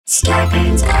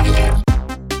Scarpins Avenue.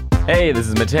 Hey, this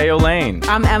is Mateo Lane.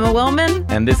 I'm Emma Willman.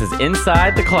 And this is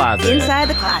Inside the Closet. Inside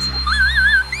the Closet.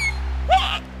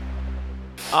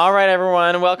 All right,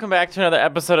 everyone. Welcome back to another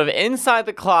episode of Inside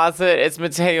the Closet. It's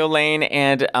Mateo Lane.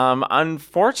 And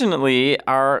unfortunately,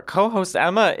 our co-host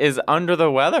Emma is under the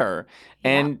weather.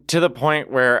 And to the point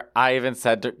where I even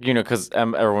said, because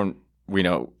everyone... We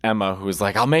know Emma, who's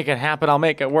like, I'll make it happen. I'll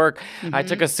make it work. Mm-hmm. I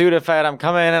took a Sudafed. I'm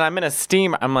coming in and I'm in a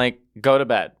steam. I'm like, go to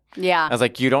bed. Yeah. I was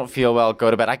like, you don't feel well. Go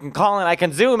to bed. I can call in. I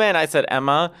can Zoom in. I said,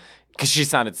 Emma, because she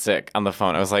sounded sick on the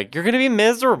phone. I was like, you're going to be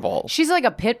miserable. She's like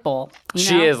a pit bull.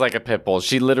 She is like a pit bull.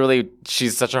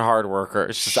 She's such a hard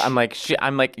worker. I'm like,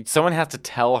 someone has to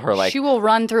tell her, like. She will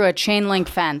run through a chain link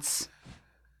fence.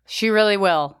 She really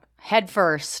will. Head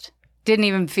first. Didn't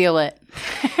even feel it.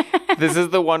 This is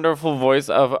the wonderful voice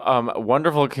of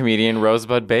wonderful comedian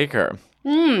Rosebud Baker.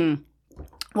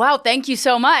 Wow, thank you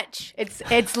so much.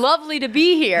 It's lovely to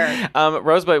be here.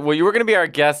 Rosebud, well, you were going to be our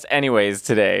guest anyways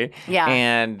today. Yeah.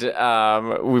 And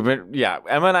Emma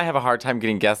and I have a hard time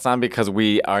getting guests on because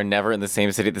we are never in the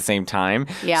same city at the same time.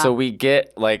 Yeah. So we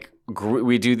get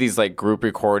we do these like group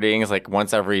recordings like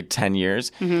once every 10 years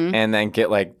and then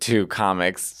get like 2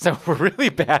 comics. So we're really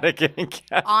bad at getting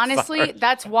guests. Honestly,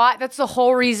 that's the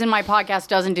whole reason my podcast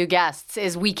doesn't do guests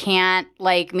is we can't,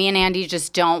 like, me and Andy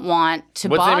just don't want to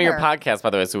What's bother. the name of your podcast, by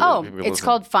the way? So It's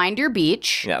called Find Your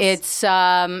Beach. Yes.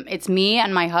 It's me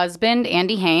and my husband,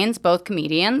 Andy Haynes, both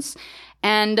comedians.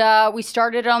 And we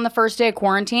started it on the first day of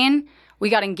quarantine. We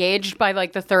got engaged by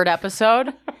like the 3rd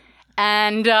episode.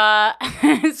 And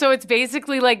so it's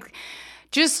basically like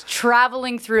just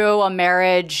traveling through a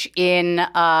marriage in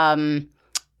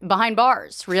behind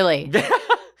bars, really.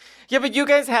 Yeah, but you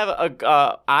guys have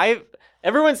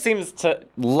everyone seems to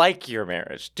like your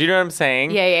marriage. Do you know what I'm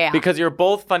saying? Yeah. Because you're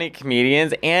both funny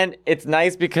comedians, and it's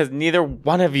nice because neither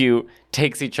one of you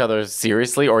takes each other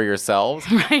seriously or yourselves.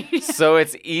 Right. So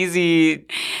it's easy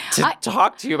to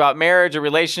talk to you about marriage or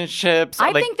relationships.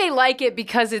 I think they like it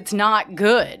because it's not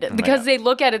good. Because they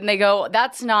look at it and they go,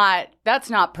 that's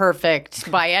not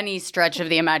perfect by any stretch of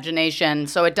the imagination.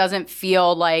 So it doesn't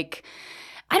feel like,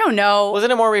 I don't know.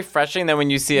 Wasn't it more refreshing than when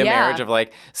you see a marriage of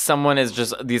like someone is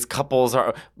just these couples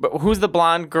are? But who's the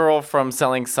blonde girl from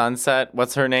Selling Sunset?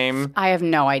 What's her name? I have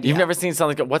no idea. You've never seen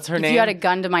Selling? What's her name? If you had a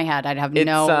gun to my head, I'd have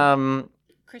no.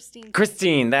 Christine.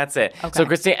 Christine, that's it. Okay. So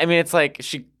Christine, I mean, it's like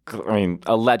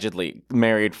allegedly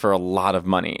married for a lot of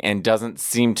money and doesn't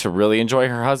seem to really enjoy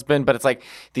her husband. But it's like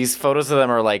these photos of them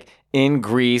are like in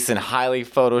Greece and highly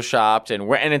photoshopped,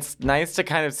 and it's nice to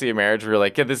kind of see a marriage where you're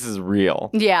like, yeah, this is real.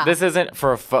 Yeah. This isn't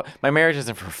for my marriage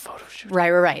isn't for a photo shoot.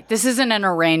 Right. This isn't an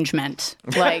arrangement.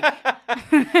 Like,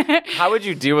 how would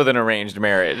you deal with an arranged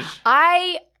marriage?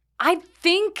 I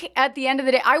think at the end of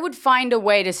the day, I would find a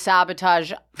way to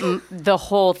sabotage the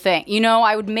whole thing.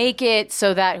 I would make it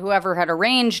so that whoever had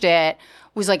arranged it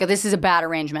was like, oh, this is a bad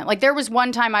arrangement. Like there was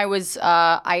one time I was,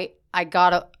 I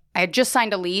had just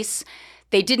signed a lease.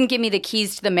 They didn't give me the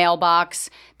keys to the mailbox.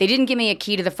 They didn't give me a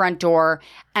key to the front door.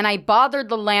 And I bothered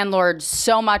the landlord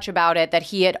so much about it that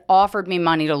he had offered me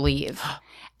money to leave.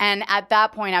 And at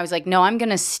that point, I was like, no, I'm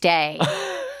going to stay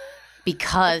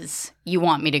because you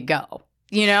want me to go.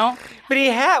 But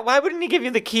why wouldn't he give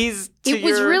you the keys to It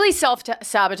was really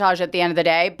self-sabotage at the end of the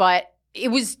day, but it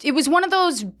was one of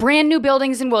those brand new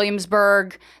buildings in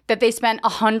Williamsburg that they spent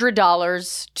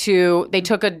 $100 to.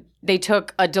 They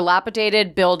took a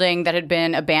dilapidated building that had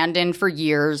been abandoned for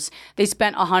years. They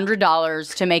spent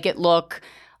 $100 to make it look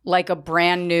like a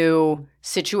brand new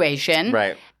situation.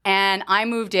 Right. And I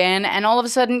moved in, and all of a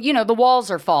sudden, the walls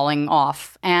are falling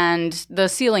off, and the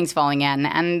ceiling's falling in,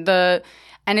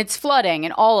 and it's flooding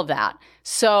and all of that.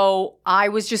 So I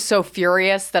was just so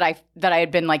furious that I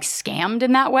had been like scammed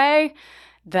in that way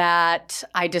that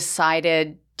I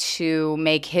decided to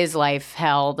make his life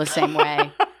hell the same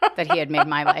way that he had made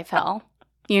my life hell,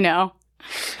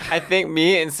 I think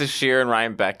me and Sashir and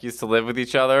Ryan Beck used to live with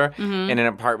each other in an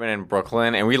apartment in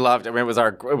Brooklyn, and we loved. I mean, it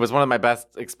was one of my best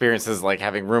experiences, like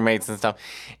having roommates and stuff.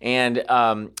 And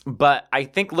but I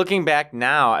think looking back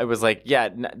now, I was like, yeah,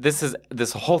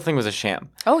 this whole thing was a sham.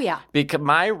 Oh yeah, because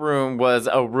my room was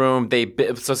a room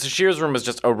so Sashir's room was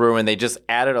just a room, and they just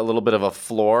added a little bit of a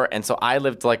floor, and so I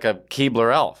lived like a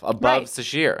Keebler elf above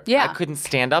Sashir. Yeah, I couldn't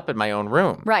stand up in my own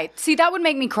room. Right. See, that would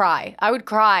make me cry. I would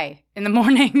cry. In the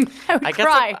morning, I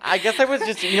cry. I guess I was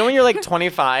just, when you're like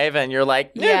 25 and you're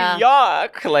like, New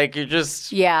York, like you're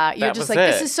just. Yeah, you're just like,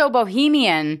 this is so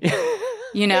bohemian,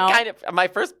 Kind of, my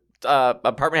first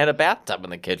apartment had a bathtub in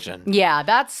the kitchen. Yeah,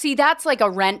 that's like a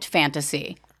rent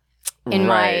fantasy. in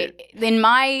Right.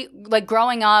 my like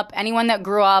growing up, anyone that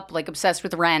grew up like obsessed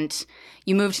with Rent,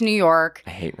 you moved to New York,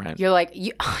 I hate Rent. you're like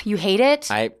you hate it?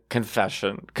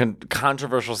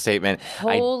 Controversial statement.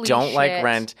 I Holy don't like shit.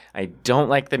 Rent. I don't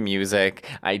like the music.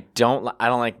 I don't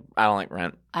like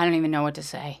Rent. I don't even know what to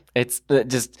say. It's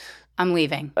just I'm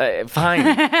leaving. fine.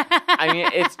 I mean,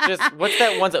 it's just what's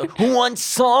that one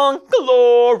song,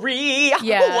 glory.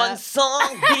 Yeah. One song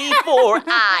before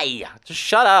I. Just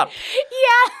shut up.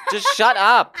 Yeah. Just shut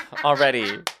up already.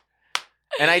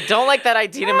 And I don't like that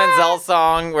Idina Menzel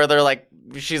song where they're like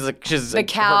she's The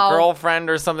cow. her girlfriend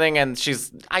or something, and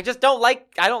I don't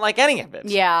like any of it.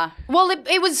 Yeah. Well,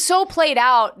 it was so played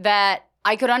out that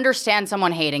I could understand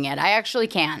someone hating it. I actually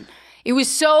can. It was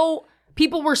so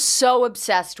people were so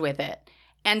obsessed with it.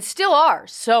 And still are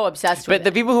so obsessed with But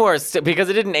the people who are because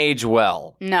it didn't age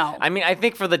well. No. I mean, I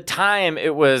think for the time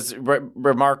it was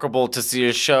remarkable to see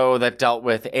a show that dealt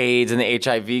with AIDS and the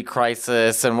HIV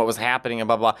crisis and what was happening and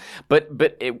blah blah. But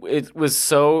it was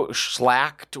so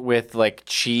slacked with like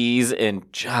cheese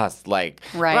and just like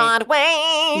Right.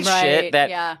 Broadway shit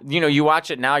that yeah. you watch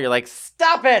it now, you're like,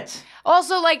 stop it.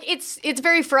 Also, like it's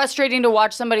very frustrating to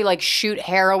watch somebody like shoot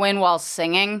heroin while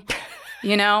singing,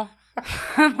 you know?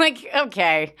 I'm like,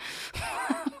 okay,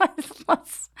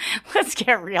 let's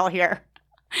get real here.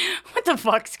 What the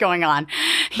fuck's going on?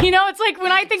 It's like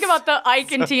when I think about the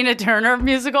Ike and Tina Turner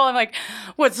musical, I'm like,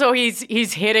 what? So he's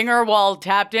hitting her while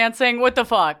tap dancing? What the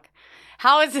fuck?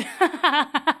 How is? I'm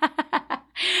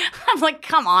like,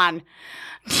 come on.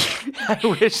 I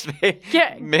wish they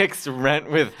mixed Rent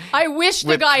with. I wish the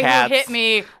with guy cats. who hit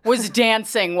me was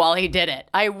dancing while he did it.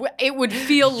 It would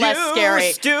feel less scary.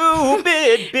 You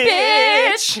stupid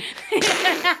bitch.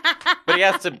 But he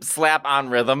has to slap on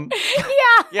rhythm. Yeah.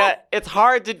 Yeah, it's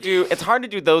hard to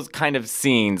do those kind of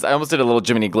scenes. I almost did a little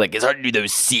Jiminy Glick. It's hard to do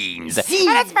those scenes. And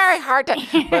it's very hard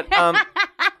to. But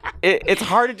it's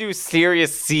hard to do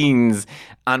serious scenes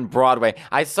on Broadway.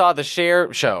 I saw the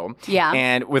Cher show. Yeah.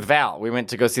 And with Val, we went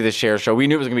to go see the Cher show. We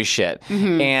knew it was gonna be shit.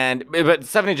 Mm-hmm. But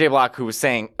Stephanie J. Block, who was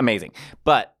saying amazing.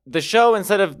 But the show,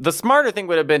 instead of the smarter thing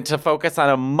would have been to focus on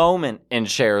a moment in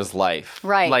Cher's life.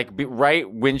 Right. Like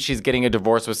right when she's getting a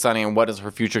divorce with Sonny and what is her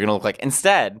future gonna look like.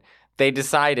 Instead, they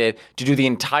decided to do the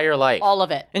entire life. All of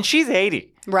it. And she's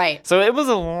 80. Right. So it was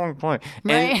a long point.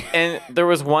 Right. And there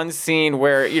was one scene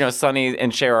where, Sonny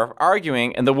and Cher are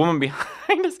arguing, and the woman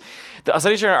behind us,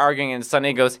 Sonny and Cher are arguing, and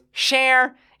Sonny goes,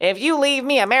 Cher, if you leave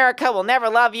me, America will never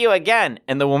love you again.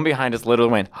 And the woman behind us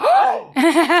literally went, oh!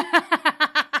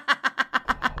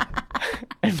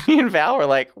 And me and Val were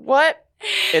like, what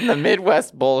in the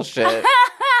Midwest bullshit?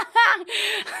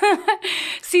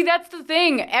 See, that's the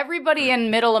thing. Everybody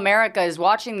in middle America is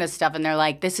watching this stuff and they're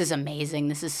like, this is amazing.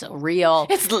 This is so real.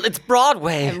 It's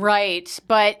Broadway. Right.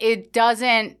 But it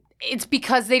doesn't. It's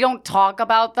because they don't talk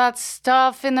about that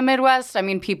stuff in the Midwest. I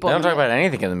mean, people. They don't talk about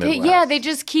anything in the Midwest. Yeah, they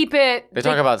just keep it. They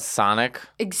talk about Sonic.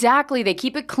 Exactly. They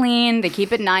keep it clean. They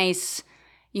keep it nice.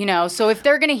 So if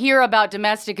they're going to hear about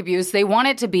domestic abuse, they want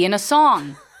it to be in a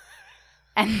song.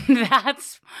 And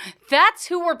that's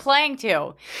who we're playing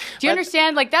to. Do you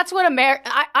understand? Like, that's what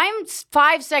I'm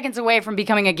 5 seconds away from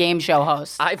becoming a game show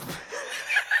host. I'm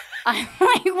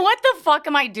like, what the fuck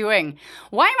am I doing?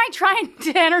 Why am I trying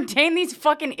to entertain these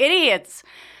fucking idiots?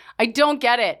 I don't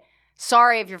get it.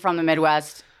 Sorry if you're from the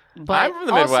Midwest. But I'm from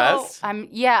the Midwest.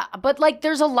 But like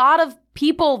there's a lot of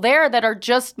people there that are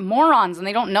just morons and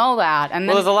they don't know that. And then,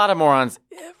 Well, there's a lot of morons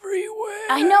everywhere.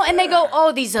 I know, and they go,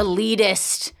 oh, these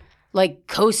elitist, like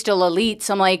coastal elites.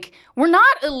 I'm like, we're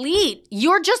not elite.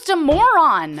 You're just a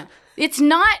moron. It's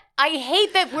not. I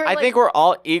hate that I think we're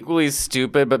all equally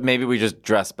stupid, but maybe we just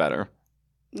dress better.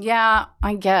 Yeah,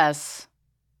 I guess.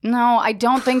 No, I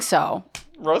don't think so.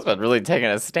 Rosebud really taking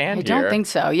a stand I don't think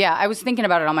so. Yeah, I was thinking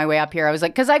about it on my way up here. I was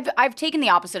like, because I've taken the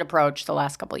opposite approach the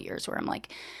last couple of years where I'm like,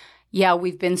 yeah,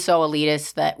 we've been so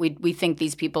elitist that we think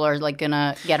these people are like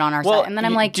gonna get on our side. And then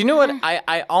I'm like, do you know what?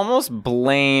 I almost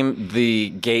blame the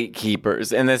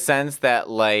gatekeepers in the sense that,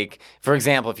 like, for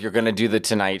example, if you're gonna do the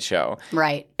Tonight Show,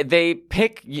 right? They'll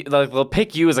pick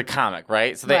you as a comic,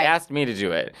 right? So they Right. asked me to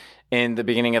do it in the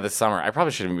beginning of the summer. I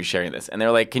probably shouldn't be sharing this. And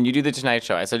they're like, "Can you do the Tonight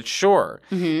Show?" I said, "Sure."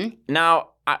 Mm-hmm. Now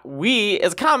we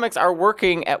as comics are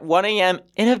working at 1 a.m.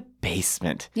 in a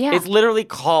basement. Yeah. It's literally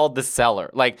called the cellar.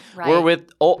 Like, Right. we're with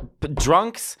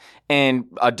drunks and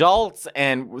adults,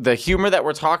 and the humor that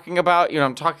we're talking about,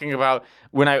 I'm talking about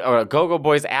when Go-Go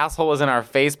Boy's asshole was in our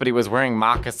face, but he was wearing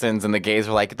moccasins, and the gays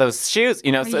were like, those shoes, so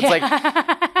it's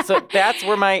like, so that's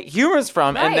where my humor's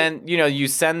from. Right. And then, you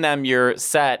send them your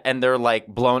set, and they're like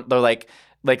blown, they're like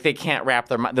they can't wrap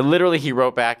their mind. Literally, he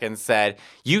wrote back and said,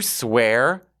 "You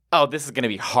swear oh, this is going to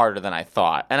be harder than I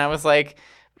thought. And I was like,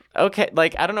 okay,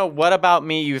 like, I don't know what about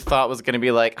me you thought was going to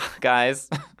be like, guys,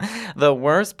 the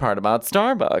worst part about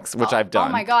Starbucks, which I've done.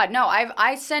 Oh my God, no!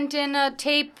 I sent in a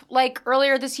tape like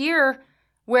earlier this year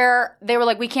where they were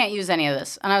like, we can't use any of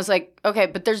this, and I was like, okay,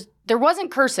 but there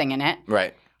wasn't cursing in it.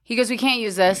 Right. He goes, we can't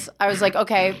use this. I was like,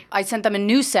 okay. I sent them a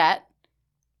new set,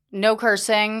 no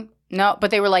cursing, no,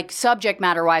 but they were like, subject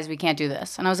matter wise, we can't do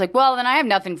this, and I was like, well, then I have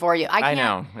nothing for you. I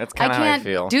know. That's kind of how I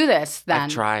feel. Do this then. I've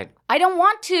tried. I don't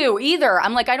want to either.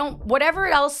 I'm like, I don't, whatever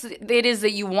else it is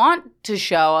that you want to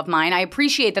show of mine, I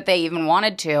appreciate that they even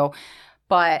wanted to,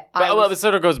 but well, it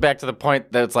sort of goes back to the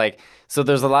point that it's like, so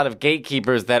there's a lot of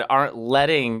gatekeepers that aren't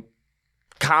letting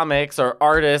comics or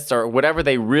artists or whatever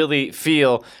they really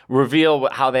feel reveal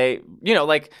how they,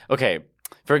 like, okay,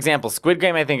 for example, Squid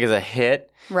Game I think is a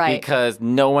hit because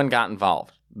no one got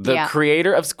involved. The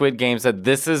creator of Squid Game said,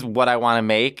 this is what I want to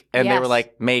make. And they were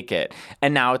like, make it.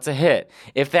 And now it's a hit.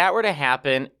 If that were to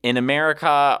happen in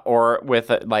America or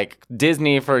with like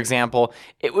Disney, for example,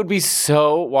 it would be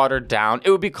so watered down.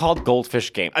 It would be called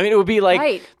Goldfish Game. I mean, it would be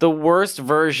like the worst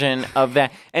version of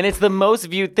that. And it's the most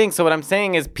viewed thing. So what I'm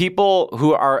saying is people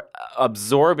who are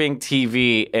absorbing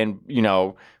TV and,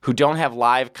 who don't have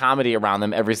live comedy around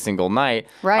them every single night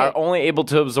are only able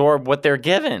to absorb what they're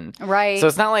given. Right. So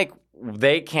it's not like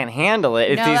they can't handle it.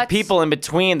 It's these people in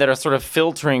between that are sort of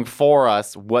filtering for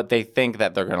us what they think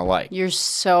that they're going to like. You're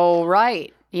so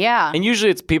right. Yeah. And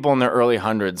usually it's people in their early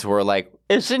hundreds who are like,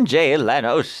 isn't Jay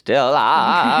Leno still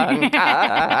on?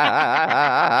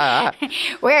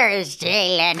 Where is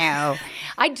Jay Leno?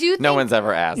 I do think... No one's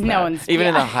ever asked that. Even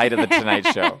in the height of the Tonight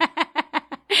Show.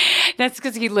 That's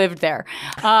because he lived there.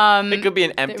 It could be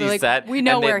an empty set. We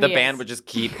know where the band would just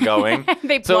keep going.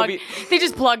 They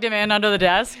just plugged him in under the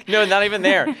desk. No, not even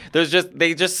there.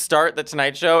 They just start the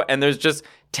Tonight Show, and there's just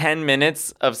 10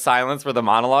 minutes of silence where the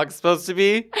monologue's supposed to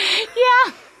be.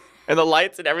 Yeah. And the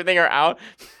lights and everything are out.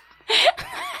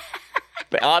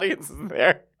 The audience is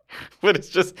there. But it's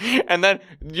just, and then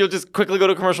you'll just quickly go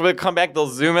to a commercial break, come back, they'll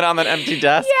zoom in on that empty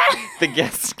desk. Yeah. The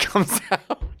guest comes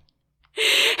out.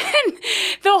 And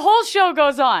the whole show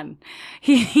goes on.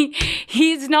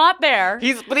 He's not there.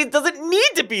 But he doesn't need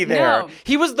to be there. No.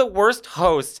 He was the worst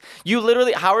host.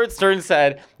 Howard Stern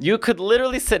said, you could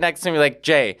literally sit next to him and be like,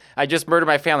 Jay, I just murdered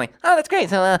my family. Oh, that's great.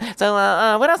 So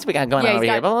what else we got going on over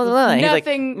here? Blah, blah, blah. He's like,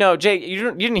 no, Jay,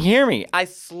 you didn't hear me. I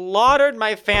slaughtered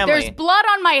my family. There's blood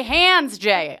on my hands,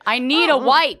 Jay. I need a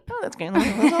wipe. Oh, that's great.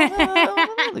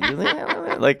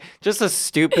 Like, just a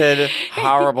stupid,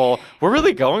 horrible, we're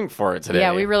really going for it today.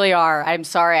 Yeah, we really are. I'm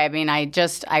sorry. I mean, I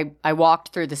walked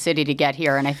through the city to get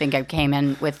here, and I think I came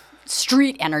in with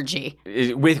street energy.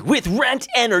 With rent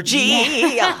energy.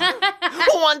 Yeah.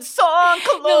 One song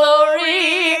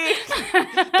glory.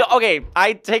 Okay,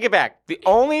 I take it back. The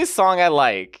only song I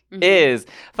like is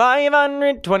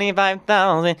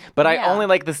 525,000, but I only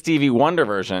like the Stevie Wonder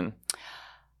version.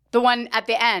 The one at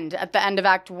the end of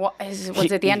Act 1. Was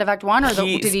it the end of Act 1, or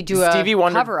did he do a Stevie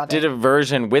Wonder cover of it? Did a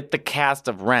version with the cast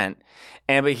of Rent,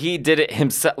 but he did it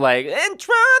himself, like,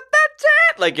 intro the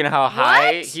jet, like, how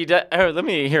high he does. Oh, let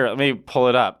me pull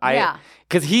it up.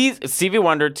 Because Stevie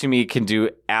Wonder, to me, can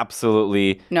do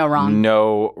absolutely no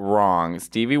wrong.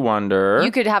 Stevie Wonder.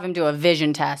 You could have him do a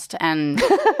vision test, and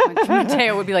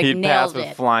Mateo would be like, he'd nailed pass with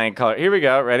it. Flying color. Here we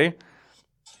go. Ready?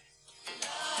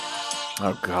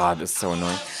 Oh, God, this is so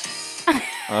annoying.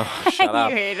 Oh, shut up.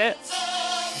 You hate it.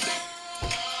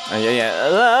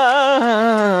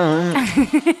 Yeah.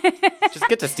 Just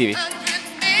get to Stevie.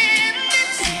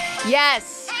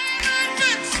 Yes.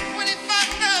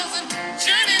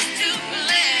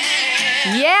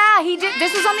 Yeah, he did.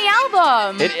 This was on the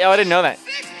album. I didn't know that.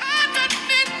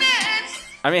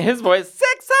 I mean, his voice,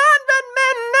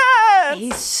 600 minutes.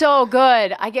 He's so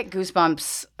good. I get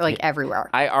goosebumps like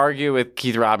everywhere. I argue with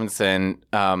Keith Robinson,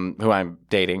 who I'm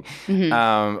dating,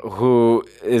 who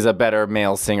is a better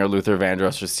male singer, Luther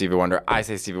Vandross or Stevie Wonder. I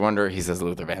say Stevie Wonder. He says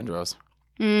Luther Vandross.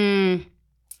 I'm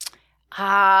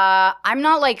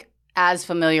not like as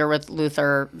familiar with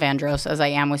Luther Vandross as I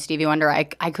am with Stevie Wonder.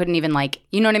 I couldn't even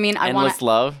you know what I mean? Endless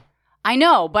Love? I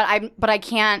know, but I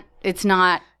can't. It's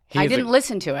not. I didn't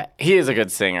listen to it. He is a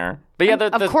good singer. But yeah,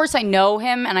 of course I know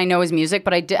him and I know his music,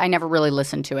 but I never really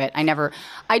listened to it.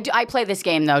 I play this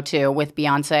game though too with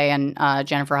Beyonce and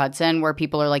Jennifer Hudson, where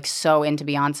people are like so into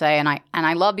Beyonce, and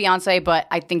I love Beyonce, but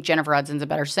I think Jennifer Hudson's a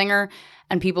better singer,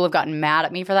 and people have gotten mad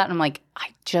at me for that, and I'm like,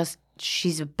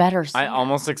 she's a better singer. I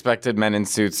almost expected Men in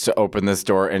Suits to open this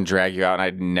door and drag you out, and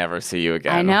I'd never see you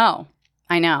again. I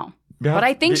know. But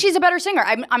I think she's a better singer.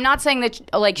 I'm not saying that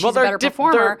like she's a better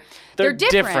performer. They're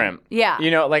different. Yeah.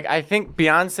 You know, like I think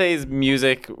Beyonce's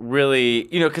music really,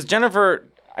 you know, because Jennifer,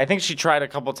 I think she tried a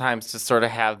couple times to sort of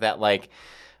have that like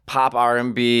pop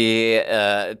R&B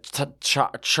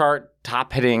chart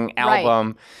top hitting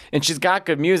album, and she's got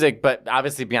good music, but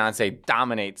obviously Beyonce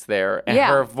dominates there, and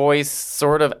her voice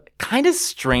sort of kind of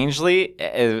strangely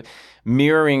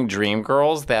mirroring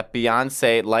Dreamgirls, that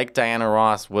Beyonce, like Diana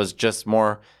Ross, was just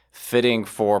more fitting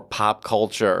for pop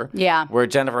culture. Yeah. Where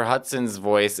Jennifer Hudson's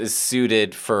voice is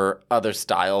suited for other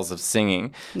styles of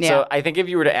singing. Yeah. So I think if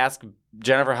you were to ask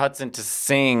Jennifer Hudson to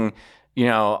sing, you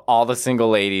know, All the Single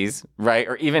Ladies, right?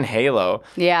 Or even Halo.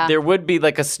 Yeah. There would be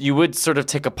like you would sort of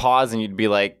take a pause and you'd be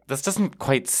like, this doesn't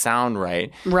quite sound right.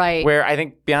 Right. Where I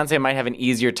think Beyonce might have an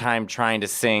easier time trying to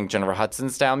sing Jennifer Hudson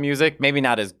style music. Maybe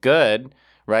not as good,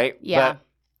 right? Yeah.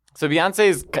 So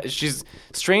she's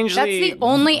strangely... That's the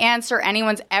only answer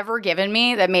anyone's ever given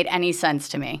me that made any sense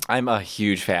to me. I'm a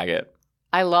huge faggot.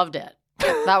 I loved it.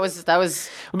 That was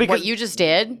what you just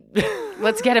did.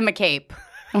 Let's get him a cape.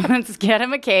 Let's get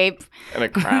him a cape. And a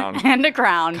crown. And a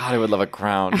crown. God, I would love a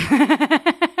crown.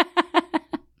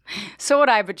 So would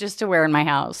I, but just to wear in my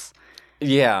house.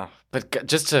 Yeah, but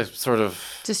just to sort of...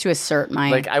 Just to assert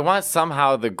my... Like, I want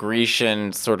somehow the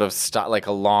Grecian sort of like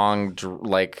a long...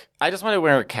 Like, I just want to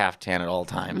wear a caftan at all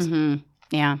times. Mm-hmm.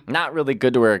 Yeah. Not really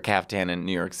good to wear a caftan in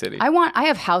New York City. I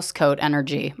have house coat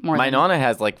energy more My than... Nonna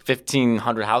has like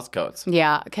 1,500 house coats.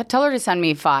 Yeah. Tell her to send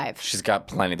me 5. She's got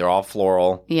plenty. They're all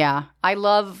floral. Yeah. I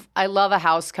love a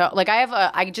house coat. Like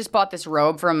I just bought this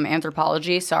robe from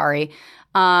Anthropologie. Sorry.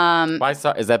 Why?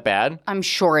 Is that bad? I'm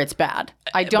sure it's bad.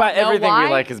 I don't But know everything why.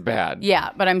 we like is bad.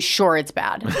 Yeah, but I'm sure it's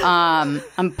bad.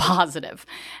 I'm positive.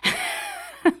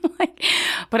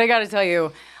 But I got to tell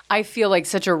you, I feel like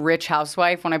such a rich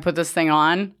housewife when I put this thing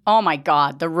on. Oh my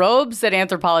God. The robes that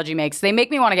Anthropologie makes, they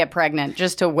make me want to get pregnant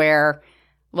just to wear,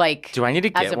 like, do I need to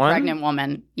get as a one? pregnant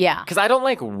woman. Yeah. Because I don't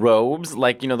like robes,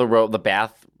 like, you know, the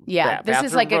bath. Yeah. This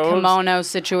is bathroom like robes. a kimono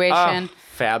situation. Oh,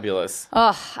 fabulous.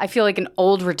 Ugh, I feel like an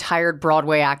old retired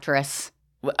Broadway actress.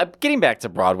 Getting back to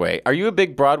Broadway, are you a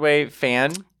big Broadway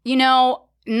fan? You know,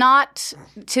 not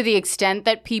to the extent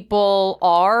that people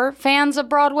are fans of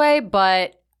Broadway,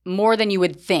 but more than you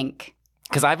would think.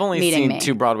 Because I've only seen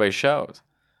 2 Broadway shows.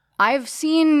 I've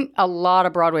seen a lot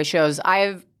of Broadway shows.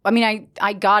 I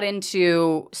got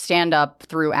into stand-up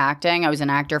through acting. I was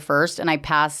an actor first, and I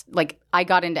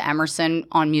got into Emerson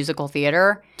on musical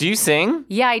theater. Do you sing?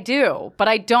 Yeah, I do, but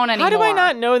I don't anymore. How do I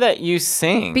not know that you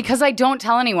sing? Because I don't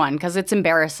tell anyone, because it's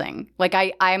embarrassing. Like,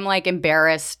 I'm, like,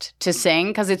 embarrassed to sing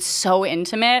because it's so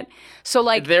intimate. So,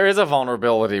 like... There is a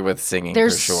vulnerability with singing,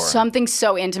 there's for sure. something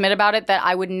so intimate about it that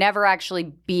I would never actually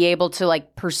be able to,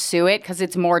 like, pursue it because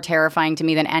it's more terrifying to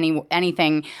me than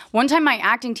anything. One time, my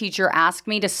acting teacher asked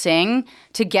me to sing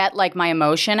to get, like, my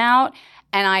emotion out.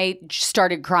 And I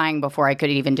started crying before I could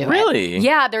even do it. Really?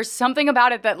 Yeah, there's something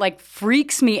about it that, like,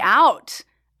 freaks me out.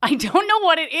 I don't know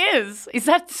what it is. Is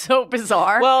that so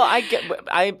bizarre? Well,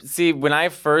 I see when I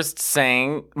first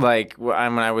sang, like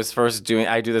when I was first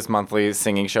I do this monthly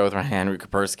singing show with Henry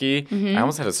Kapersky. Mm-hmm. I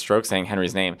almost had a stroke saying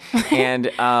Henry's name. And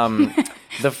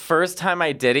the first time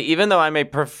I did it, even though I'm a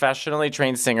professionally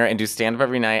trained singer and do stand-up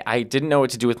every night, I didn't know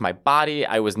what to do with my body.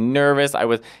 I was nervous.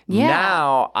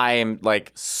 Now I am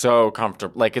like so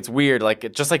comfortable. Like it's weird. Like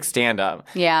it's just like stand-up.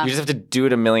 Yeah. You just have to do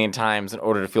it a million times in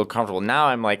order to feel comfortable. Now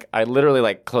I'm like, I literally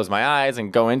like close my eyes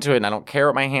and go into it, and I don't care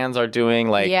what my hands are doing.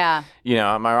 Like, yeah. You know,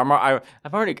 I'm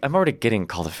already getting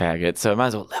called a faggot, so I might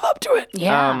as well live up to it.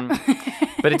 Yeah.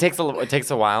 But it takes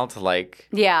a while to like.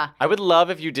 Yeah. I would love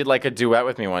if you did like a duet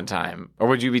with me one time, or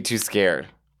would you be too scared?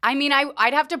 I mean,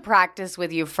 I'd have to practice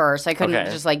with you first. I couldn't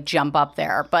just like jump up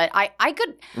there, but I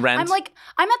could. Rent.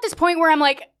 I'm at this point where I'm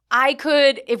like, I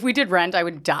could, if we did Rent, I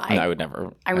would die. No, I would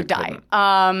never. I would die.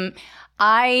 Couldn't.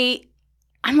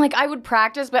 I'm like, I would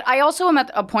practice, but I also am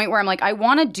at a point where I'm like, I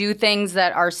want to do things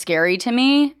that are scary to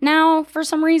me now for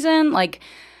some reason. Like,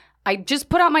 I just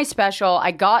put out my special. I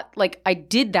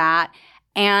did that.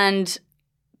 And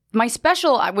my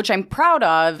special, which I'm proud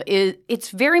of, it's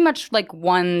very much like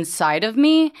one side of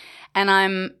me. And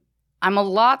I'm a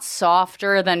lot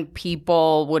softer than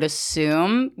people would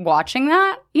assume watching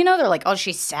that. You know, they're like, oh,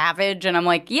 she's savage. And I'm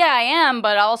like, yeah, I am.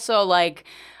 But also like,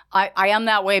 I am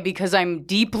that way because I'm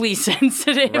deeply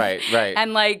sensitive. Right.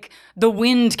 And like the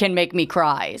wind can make me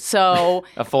cry. So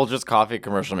a Folgers coffee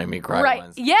commercial made me cry right.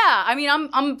 once. Yeah. I mean,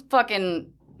 I'm fucking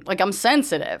like I'm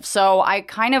sensitive. So I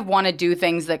kind of want to do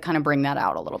things that kind of bring that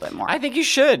out a little bit more. I think you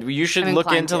should. You should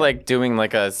look into like doing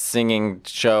like a singing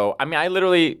show. I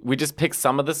mean, we just pick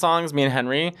some of the songs, me and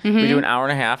Henry. Mm-hmm. We do an hour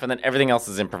and a half, and then everything else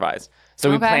is improvised. So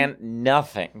we Okay. plan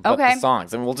nothing but Okay. the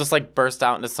songs. And we'll just like burst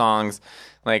out into songs.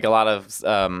 Like a lot of,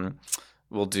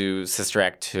 we'll do Sister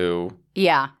Act 2.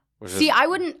 Yeah. Which See, is, I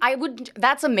wouldn't,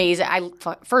 that's amazing.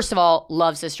 First of all,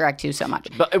 love Sister Act 2 so much.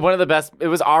 but one of the best, it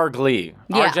was our Glee.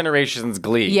 Our Yeah. generation's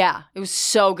Glee. Yeah, it was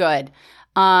so good.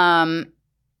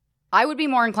 I would be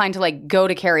more inclined to like go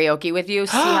to karaoke with you,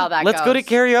 see how that Let's goes. go to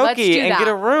karaoke Let's do and that. get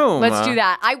a room. Let's do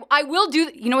that. I will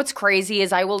do. You know what's crazy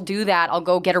is I will do that. I'll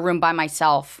go get a room by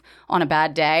myself on a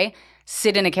bad day,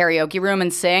 sit in a karaoke room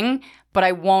and sing, but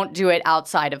I won't do it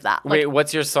outside of that. Like, Wait,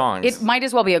 what's your songs? it might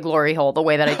as well be a glory hole the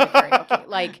way that I do karaoke.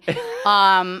 Like,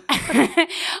 I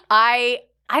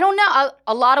don't know.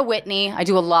 A lot of Whitney. I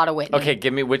do a lot of Whitney. Okay,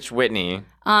 give me which Whitney.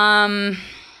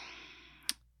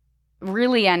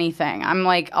 Really anything. I'm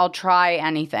like, I'll try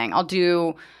anything. I'll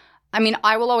do. I mean,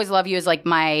 I Will Always Love You is like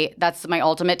that's my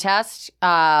ultimate test.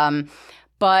 But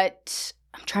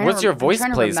I'm trying. What's your voice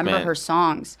I'm trying to remember placement? her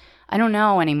songs. I don't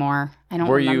know anymore. I don't.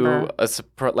 Were remember.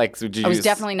 you did you I was use-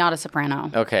 definitely not a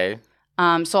soprano. Okay.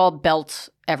 So I'll belt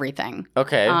everything.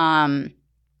 Okay. I'm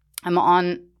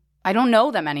on. I don't know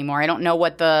them anymore. I don't know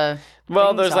what the. Well,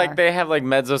 things there's are. like they have like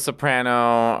mezzo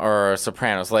soprano or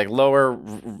soprano, so like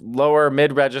lower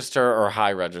mid register or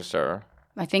high register.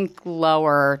 I think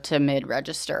lower to mid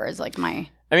register is like my.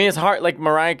 I mean, it's hard. Like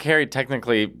Mariah Carey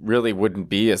technically really wouldn't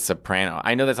be a soprano.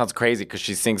 I know that sounds crazy because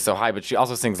she sings so high, but she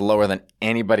also sings lower than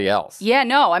anybody else. Yeah,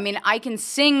 no. I mean, I can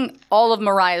sing all of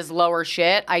Mariah's lower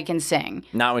shit. I can sing.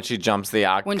 Not when she jumps the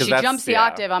octave. When she jumps the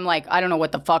octave, I'm like, I don't know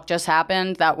what the fuck just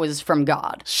happened. That was from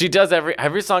God. She does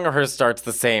every song of hers starts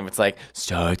the same. It's like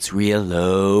starts real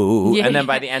low, Yeah. and then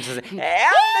by the end she's like, "And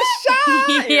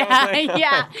the shine."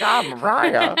 Yeah. God,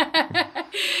 Mariah.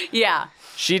 Yeah.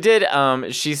 She did.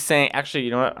 She sang. Actually,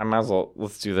 you know what? I might as well.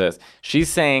 Let's do this. She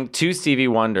sang to Stevie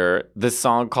Wonder a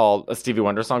Stevie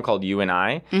Wonder song called "You and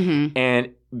I," and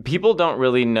people don't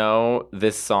really know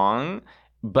this song,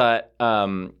 but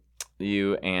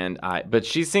 "You and I." But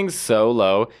she sings so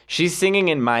low. She's singing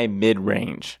in my mid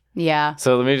range. Yeah.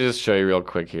 So let me just show you real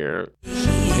quick here.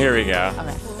 Here we go.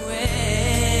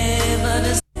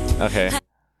 Okay.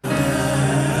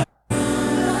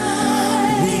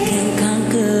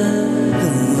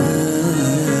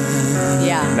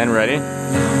 Yeah. Men ready?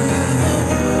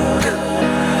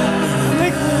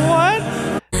 Like, what?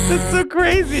 That's so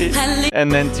crazy.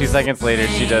 And then 2 seconds later,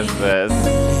 she does this.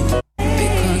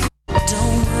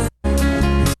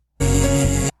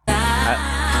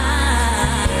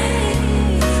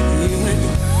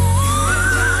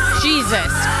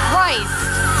 Jesus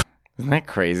Christ. Isn't that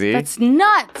crazy? That's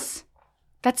nuts.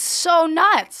 That's so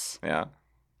nuts. yeah.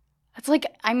 That's like,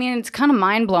 I mean, it's kind of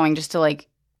mind blowing just to like,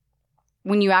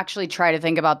 when you actually try to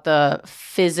think about the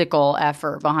physical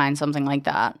effort behind something like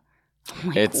that. I'm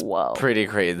like, It's whoa. pretty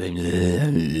crazy.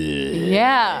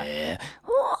 Yeah.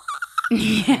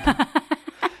 Yeah.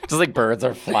 Just like birds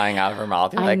are flying out of her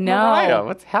mouth. You're I like, know. Mariah,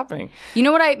 what's happening? You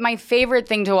know what? My favorite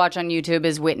thing to watch on YouTube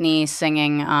is Whitney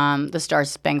singing "The Star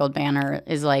Spangled Banner."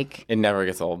 Is like It never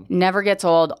gets old. never gets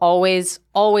old. Always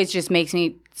just makes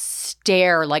me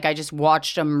stare like I just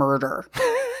watched a murder.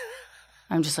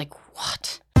 I'm just like,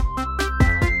 what?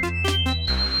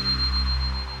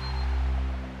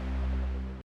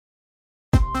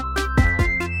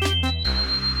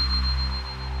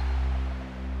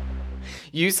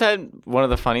 You said one of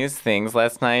the funniest things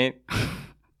last night.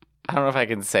 I don't know if I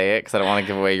can say it because I don't want to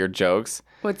give away your jokes.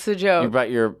 What's the You joke?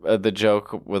 brought the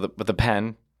joke with the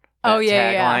pen. Oh that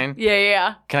yeah, tagline.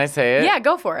 yeah. Can I say it? Yeah,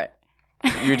 go for it.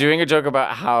 You're doing a joke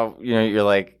about how you're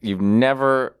like you've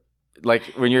never like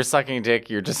when you're sucking dick,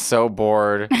 you're just so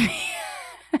bored.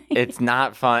 It's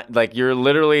not fun. Like you're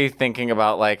literally thinking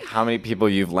about like how many people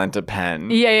you've lent a pen.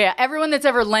 Yeah. Everyone that's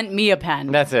ever lent me a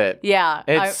pen. That's it. Yeah.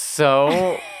 It's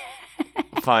so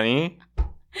funny.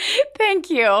 Thank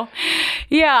you.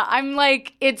 Yeah, I'm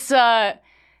like, it's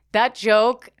that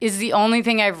joke is the only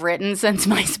thing I've written since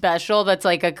my special that's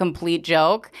like a complete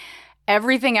joke.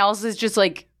 Everything else is just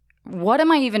like, what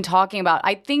am I even talking about?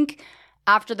 I think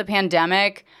after the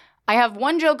pandemic, I have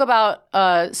one joke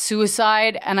about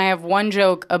suicide and I have one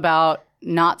joke about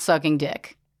not sucking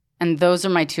dick. And those are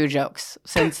my two jokes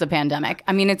since the pandemic.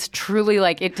 I mean, it's truly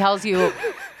like, it tells you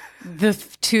the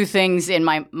two things in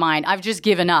my mind. I've just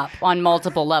given up on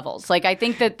multiple levels. Like, I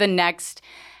think that the next,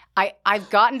 I've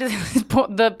gotten to this,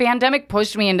 the pandemic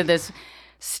pushed me into this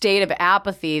state of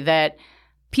apathy that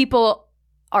people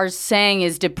are saying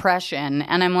is depression.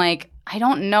 And I'm like, I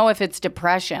don't know if it's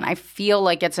depression. I feel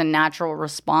like it's a natural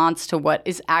response to what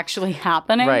is actually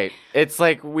happening. Right. It's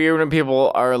like weird when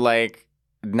people are like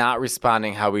not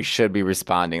responding how we should be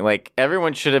responding. Like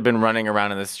everyone should have been running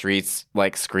around in the streets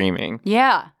like screaming.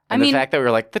 Yeah. And the fact that we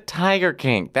were like, the Tiger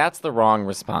King, that's the wrong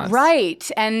response. Right.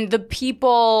 And the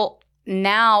people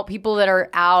that are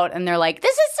out and they're like,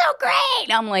 this is so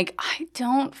great. I'm like, I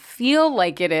don't feel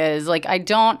like it is. Like,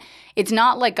 it's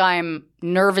not like I'm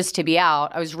nervous to be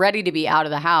out. I was ready to be out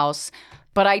of the house,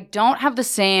 but I don't have the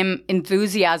same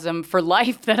enthusiasm for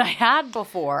life that I had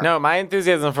before. No, my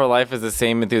enthusiasm for life is the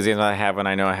same enthusiasm I have when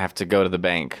I know I have to go to the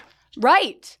bank.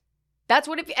 Right. That's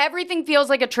what everything feels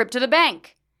like, a trip to the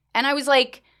bank. And I was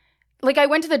like I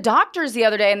went to the doctors the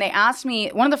other day and they asked me,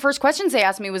 one of the first questions they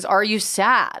asked me was, are you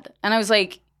sad? And I was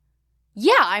like,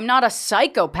 yeah, I'm not a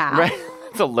psychopath. Right.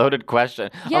 It's a loaded question.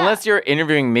 Yeah. Unless you're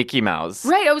interviewing Mickey Mouse.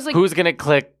 Right. I was like, who's going to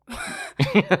click?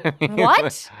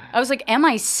 What? I was like, am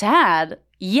I sad?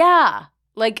 Yeah.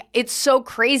 Like, it's so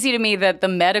crazy to me that the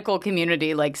medical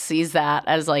community like sees that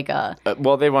as like a...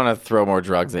 well, they want to throw more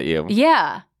drugs at you.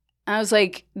 Yeah. I was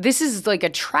like, this is like a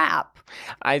trap.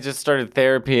 I just started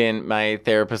therapy and my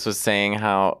therapist was saying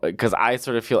how, because I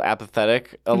sort of feel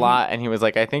apathetic a lot. And he was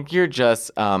like, I think you're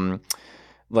just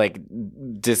like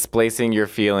displacing your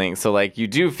feelings. So like you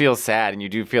do feel sad and you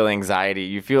do feel anxiety.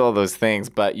 You feel all those things,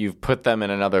 but you've put them in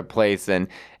another place. And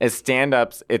as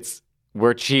stand-ups,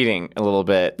 we're cheating a little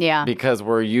bit. Yeah. Because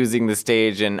we're using the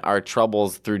stage and our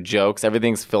troubles through jokes.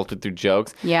 Everything's filtered through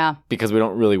jokes. Yeah. Because we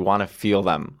don't really want to feel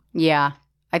them. Yeah.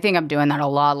 I think I'm doing that a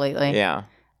lot lately. Yeah.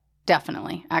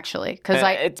 Definitely, actually. Because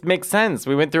it makes sense.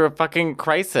 We went through a fucking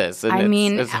crisis. And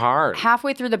it's hard.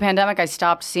 Halfway through the pandemic, I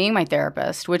stopped seeing my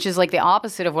therapist, which is like the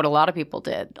opposite of what a lot of people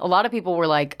did. A lot of people were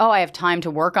like, oh, I have time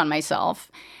to work on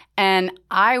myself. And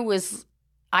I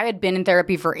had been in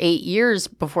therapy for 8 years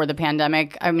before the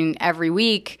pandemic. I mean, every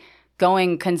week,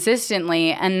 going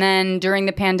consistently. And then during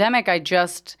the pandemic, I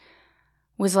just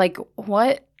was like,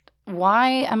 what? Why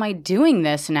am I doing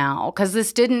this now?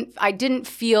 Because I didn't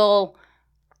feel...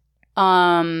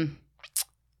 I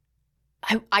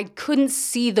couldn't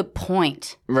see the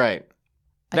point. Right.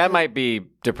 That might be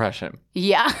depression.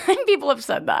 Yeah. People have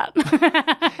said that.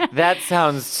 That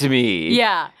sounds to me.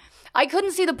 Yeah. I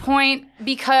couldn't see the point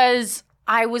because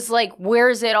I was like,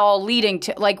 where's it all leading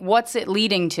to? Like, what's it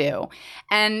leading to?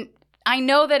 And I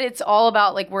know that it's all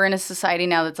about, like, we're in a society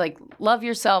now that's like, love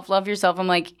yourself, love yourself. I'm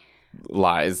like...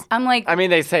 Lies. I'm like... I mean,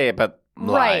 they say it, but...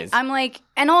 Lies. Right. I'm like,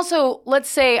 and also, let's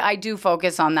say I do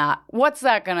focus on that. What's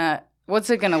it gonna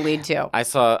lead to? I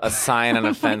saw a sign on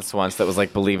a fence once that was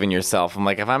like, believe in yourself. I'm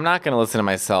like, if I'm not going to listen to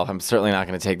myself, I'm certainly not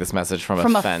going to take this message from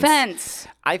a fence.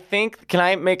 I think,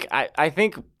 I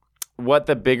think what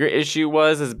the bigger issue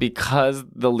was is because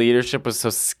the leadership was so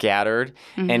scattered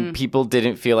and people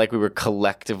didn't feel like we were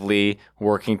collectively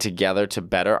working together to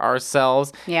better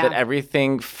ourselves, that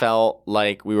everything felt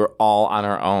like we were all on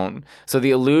our own. So the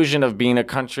illusion of being a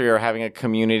country or having a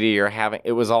community or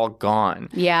it was all gone.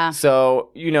 Yeah.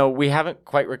 So, we haven't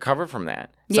quite recovered from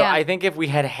that. So Yeah. I think if we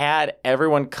had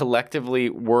everyone collectively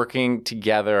working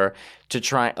together to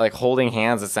try, like holding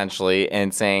hands essentially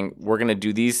and saying, we're going to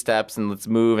do these steps and let's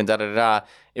move and da-da-da-da,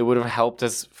 it would have helped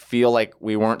us feel like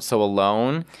we weren't so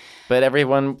alone, but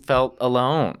everyone felt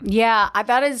alone. Yeah,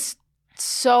 that is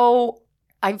so,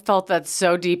 I felt that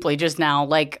so deeply just now.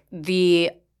 Like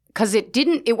because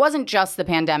it wasn't just the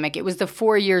pandemic, it was the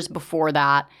 4 years before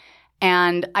that.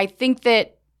 And I think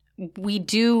that we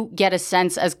do get a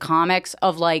sense as comics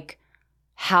of like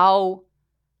how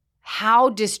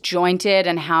disjointed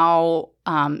and how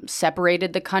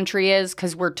separated the country is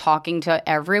because we're talking to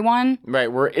everyone.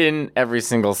 Right. We're in every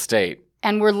single state.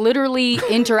 And we're literally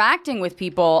interacting with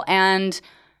people. And,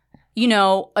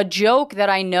 a joke that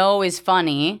I know is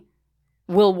funny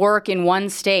will work in one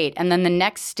state. And then the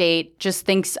next state just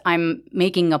thinks I'm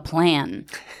making a plan.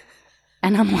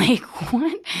 And I'm like,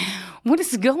 what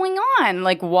is going on?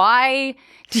 Like, why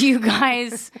do you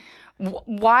guys,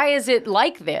 why is it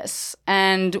like this?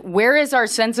 And where is our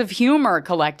sense of humor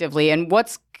collectively? And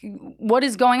what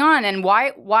is going on? And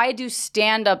why do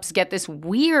stand-ups get this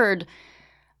weird...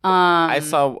 I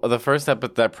saw the first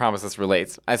episode, I promise this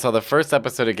relates. I saw the first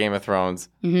episode of Game of Thrones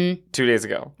 2 days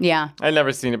ago. Yeah. I'd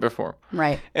never seen it before.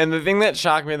 Right. And the thing that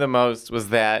shocked me the most was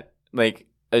that, like,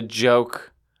 a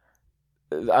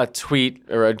tweet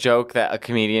or a joke that a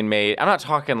comedian made. I'm not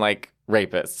talking like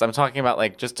rapists. I'm talking about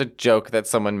like just a joke that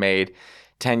someone made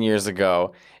 10 years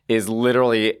ago is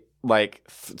literally like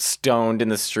stoned in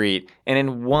the street. And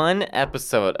in one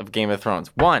episode of Game of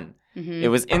Thrones, it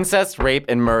was incest, rape,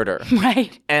 and murder.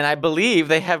 Right. And I believe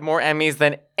they have more Emmys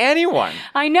than anyone.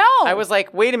 I know. I was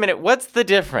like, wait a minute, what's the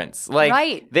difference? Like,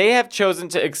 right. They have chosen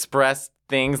to express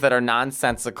things that are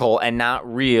nonsensical and not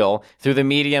real through the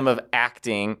medium of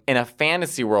acting in a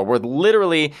fantasy world where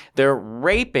literally they're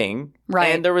raping.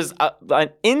 Right. And there was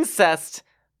an incest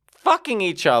fucking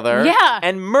each other Yeah.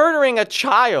 and murdering a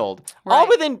child all Right.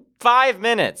 within 5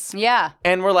 minutes. Yeah.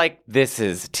 And we're like, this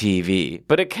is TV.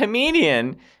 But a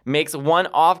comedian makes one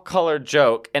off-color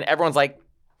joke and everyone's like,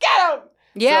 get him!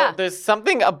 Yeah. So there's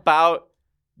something about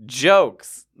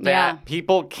jokes that Yeah.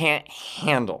 people can't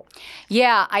handle.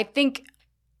 Yeah,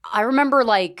 I remember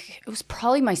like it was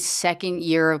probably my second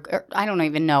year of, I don't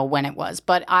even know when it was,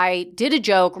 but I did a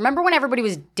joke. Remember when everybody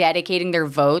was dedicating their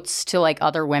votes to like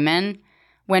other women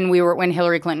when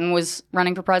Hillary Clinton was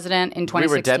running for president in 2016?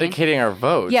 We were dedicating our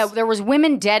votes. Yeah, there was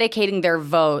women dedicating their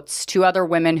votes to other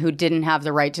women who didn't have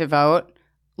the right to vote.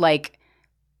 Like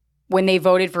when they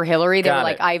voted for Hillary, they Got were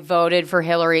like, it. I voted for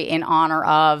Hillary in honor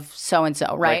of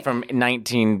so-and-so, right? Like from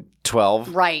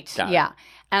 1912. Right. Got it. Yeah.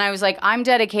 And I was like, I'm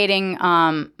dedicating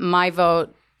my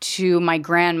vote to my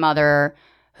grandmother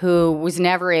who was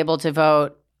never able to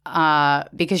vote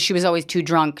because she was always too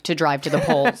drunk to drive to the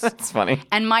polls. That's funny.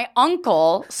 And my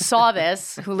uncle saw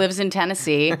this, who lives in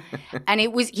Tennessee, and he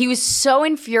was so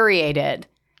infuriated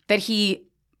that he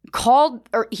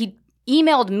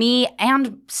emailed me and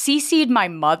CC'd my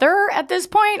mother at this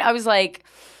point. I was like,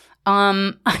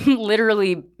 I'm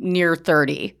literally near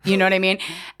 30. You know what I mean?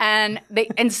 And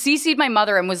CC'd my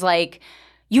mother and was like,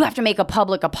 you have to make a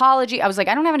public apology. I was like,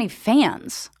 I don't have any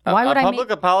fans. Why would a I public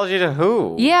apology to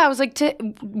who? Yeah, I was like,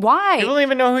 why? You don't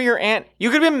even know who your aunt. You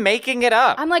could have been making it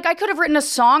up. I'm like, I could have written a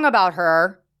song about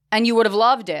her and you would have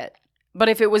loved it. But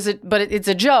if it was it's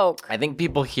a joke. I think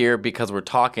people here, because we're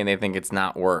talking, they think it's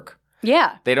not work.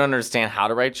 Yeah. They don't understand how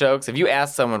to write jokes. If you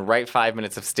ask someone, write 5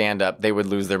 minutes of stand-up, they would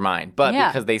lose their mind. But Yeah.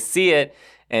 because they see it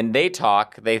and they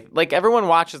talk, like everyone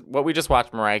watches what we just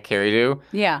watched Mariah Carey do.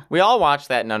 Yeah. We all watch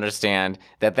that and understand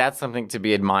that that's something to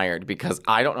be admired because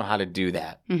I don't know how to do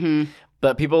that. Mm-hmm.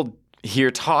 But people hear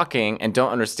talking and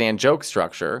don't understand joke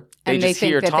structure. And they just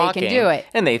think hear that they can talking do it.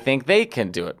 and they think they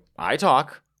can do it. I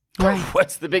talk. Right.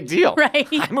 What's the big deal? Right.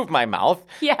 I move my mouth.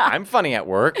 Yeah. I'm funny at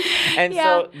work. And Yeah.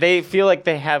 so they feel like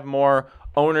they have more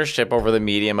ownership over the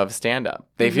medium of stand-up.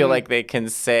 They feel like they can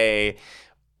say,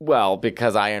 well,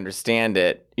 because I understand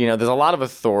it. You know, there's a lot of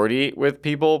authority with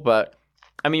people, but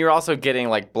I mean, you're also getting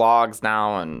like blogs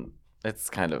now and it's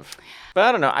kind of, but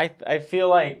I don't know. I feel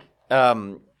like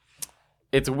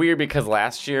it's weird because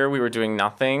last year we were doing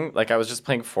nothing. Like I was just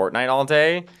playing Fortnite all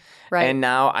day. Right. And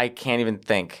now I can't even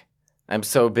think. I'm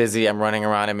so busy. I'm running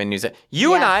around. I'm in news.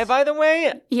 You and Yes. I, by the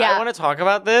way, Yeah. I want to talk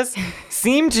about this,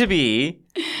 seem to be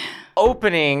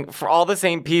opening for all the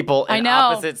same people I in know.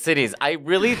 opposite cities. I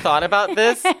really thought about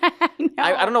this.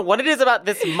 I don't know what it is about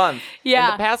this month.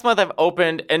 Yeah. In the past month I've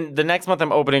opened, and the next month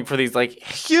I'm opening for these like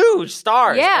huge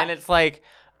stars. Yeah. And it's like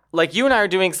you and I are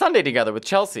doing Sunday together with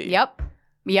Chelsea. Yep.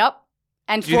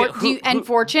 And Do you think- and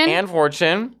Fortune. And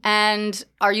Fortune. And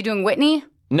are you doing Whitney?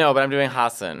 No, but I'm doing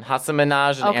Hassan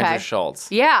Minaj and Okay. Andrew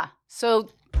Schultz. Yeah. So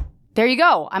there you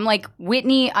go. I'm like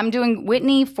Whitney. I'm doing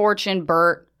Whitney, Fortune,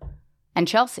 Bert, and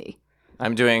Chelsea.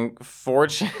 I'm doing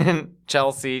Fortune,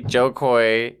 Chelsea, Joe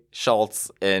Coy, Schultz,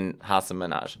 and Hassan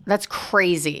Minaj. That's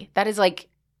crazy. That is like,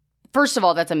 first of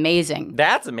all, that's amazing.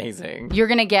 That's amazing. You're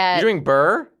gonna get You're doing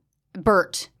Burr?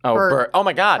 Bert. Oh, Bert. Oh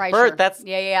my God, Kreischer. Bert. That's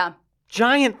yeah.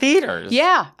 giant theaters.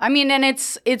 Yeah. I mean, and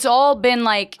it's all been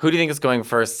like Who do you think is going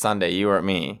first Sunday, you or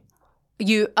me?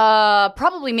 you.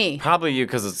 Probably me. Probably you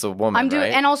because it's a woman, I'm doing,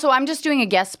 right? and also I'm just doing a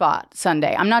guest spot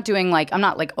Sunday. I'm not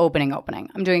like opening.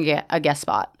 I'm doing a guest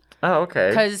spot Oh, okay.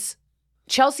 because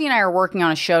Chelsea and I are working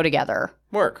on a show together.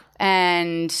 Work.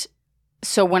 And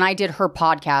so when I did her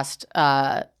podcast,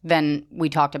 then we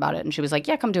talked about it, and she was like,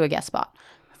 "Yeah, come do a guest spot."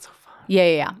 That's so fun.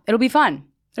 Yeah. It'll be fun.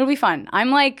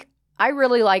 I'm like, I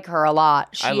really like her a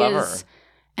lot. She I love is, her.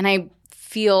 and I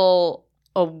feel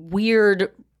a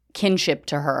weird kinship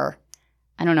to her.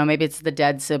 I don't know. Maybe it's the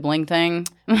dead sibling thing.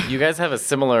 You guys have a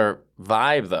similar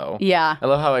vibe, though. Yeah. I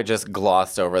love how I just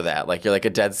glossed over that. Like, you're like a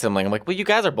dead sibling. I'm like, well, you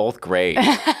guys are both great.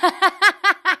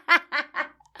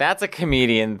 That's a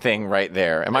comedian thing right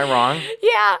there. Am I wrong?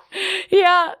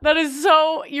 Yeah. That is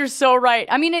so. You're so right.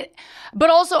 I mean it,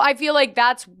 but also I feel like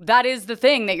that is the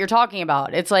thing that you're talking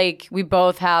about. It's like we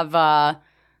both have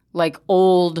like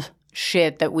old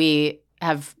shit that we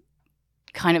have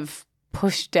kind of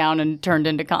pushed down and turned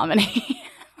into comedy.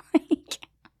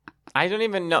 I don't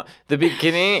even know. The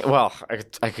beginning, well,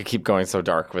 I could keep going so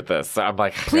dark with this. I'm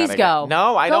like, Please go.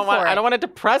 No, I Go don't want for it. I don't want to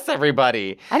depress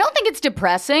everybody. I don't think it's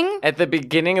depressing. At the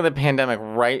beginning of the pandemic,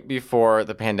 right before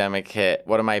the pandemic hit,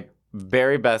 one of my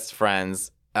very best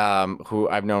friends who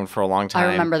I've known for a long time.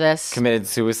 I remember this. Committed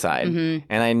suicide. Mm-hmm.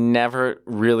 And I never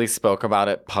really spoke about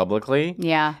it publicly.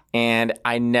 Yeah. And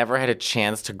I never had a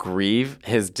chance to grieve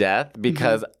his death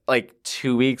because Mm-hmm. like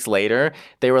 2 weeks later,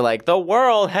 they were like, the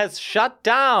world has shut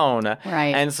down.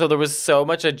 Right. And so there was so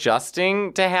much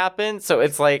adjusting to happen. So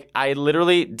it's like I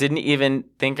literally didn't even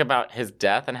think about his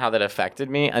death and how that affected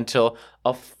me until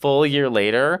a full year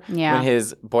later Yeah. when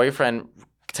his boyfriend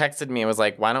texted me and was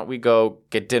like, why don't we go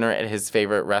get dinner at his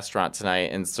favorite restaurant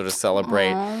tonight and sort of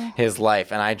celebrate his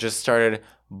life? And I just started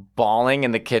bawling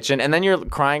in the kitchen. And then you're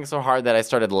crying so hard that I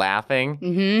started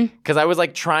laughing because I was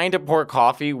like trying to pour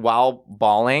coffee while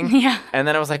bawling. Yeah. And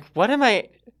then I was like, what am I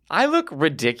look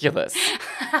ridiculous.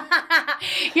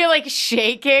 You're like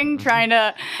shaking, trying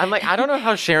to. I'm like, I don't know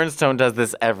how Sharon Stone does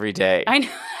this every day. I know.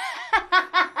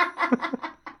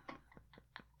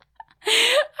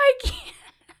 I can't.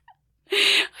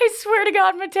 I swear to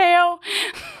God, Mateo.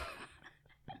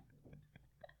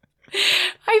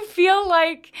 I feel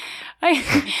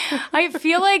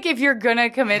like if you're gonna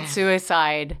commit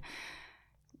suicide,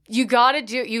 you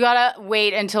gotta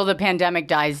wait until the pandemic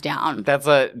dies down. That's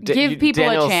Give people a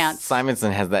Daniel chance.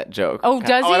 Simonson has that joke. Oh,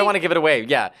 does I he? don't want to give it away.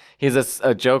 Yeah, he's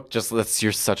a joke.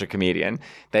 You're such a comedian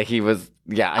that he was.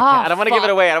 Yeah, I don't want to give it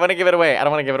away. I don't want to give it away.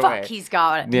 Fuck, he's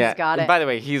got it. Yeah. He's got it. By the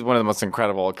way, he's one of the most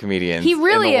incredible comedians. He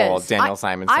really in the world, is. Daniel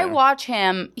Simonson. I watch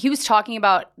him. He was talking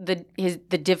about the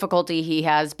difficulty he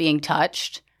has being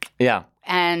touched, Yeah.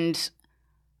 and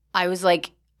I was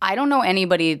like, I don't know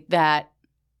anybody that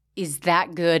is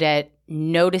that good at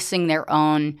noticing their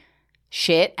own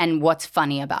shit and what's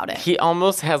funny about it. He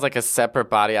almost has like a separate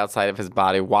body outside of his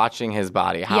body, watching his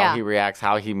body, how he reacts,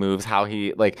 how he moves, how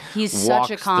he He's walks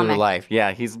such a comic. through life.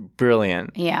 Yeah, he's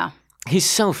brilliant. Yeah. He's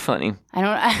so funny.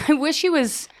 I wish he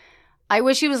was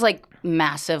like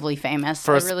massively famous.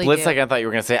 For I a really split do. second, I thought you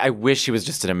were going to say, I wish he was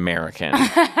just an American. And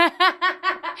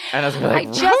I was gonna be like,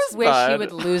 I just wish he Rosebud.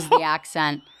 would lose the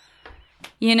accent.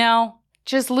 You know,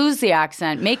 just lose the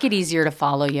accent. Make it easier to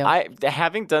follow you.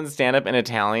 Having done stand-up in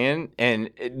Italian and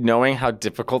knowing how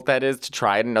difficult that is to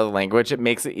try it in another language, it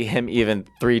makes him even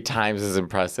 3 times as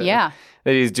impressive. Yeah.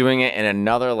 That he's doing it in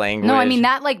another language. No, I mean,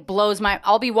 that like blows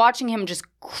I'll be watching him just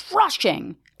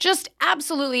crushing, just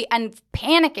absolutely, and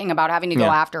panicking about having to go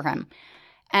after him.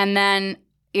 And then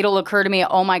it'll occur to me,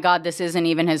 oh my God, this isn't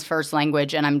even his first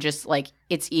language. And I'm just like,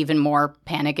 it's even more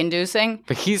panic inducing.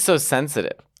 But he's so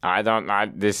sensitive. I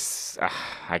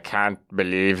can't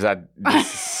believe that this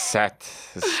set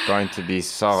is going to be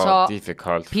so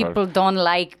difficult. People don't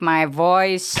like my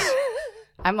voice.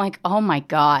 I'm like, oh my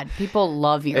God, people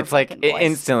love your It's like fucking voice.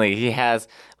 instantly he has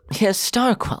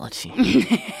star quality.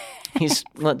 He's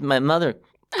what my mother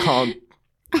called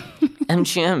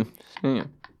MGM.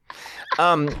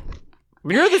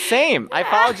 You're the same. I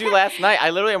followed you last night. I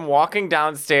literally am walking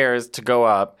downstairs to go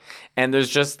up, and there's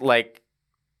just like,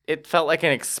 it felt like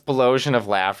an explosion of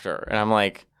laughter. And I'm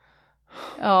like,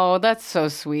 Oh, that's so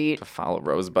sweet. to follow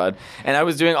Rosebud. And I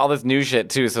was doing all this new shit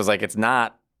too. So it's like, it's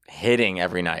not hitting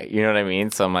every night. You know what I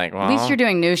mean? So I'm like, well. At least you're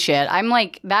doing new shit. I'm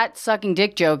like, that sucking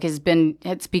dick joke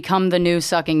it's become the new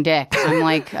sucking dick. I'm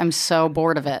like, I'm so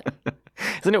bored of it.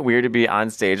 Isn't it weird to be on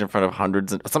stage in front of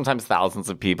hundreds, sometimes thousands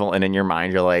of people, and in your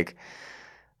mind you're like,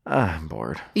 I'm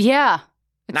bored. Yeah.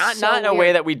 It's Not so in a weird.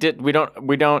 way that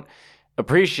we don't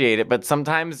appreciate it, but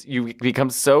sometimes you become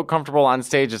so comfortable on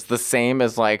stage. It's the same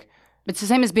as like, It's the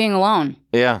same as being alone.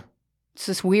 yeah, It's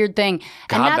this weird thing.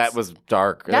 God, And that was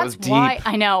dark. That was that's deep. why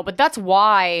I know, but that's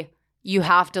why you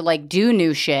have to like do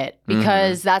new shit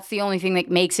because that's the only thing that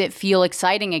makes it feel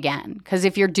exciting again. Because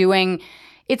if you're doing,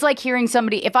 it's like hearing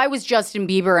somebody. If I was Justin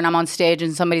Bieber and I'm on stage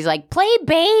and somebody's like, "Play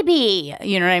Baby,"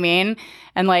 you know what I mean?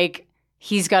 And like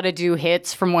he's got to do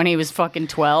hits from when he was fucking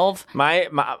 12.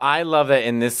 I love that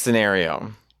in this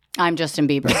scenario. I'm Justin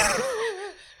Bieber.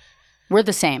 We're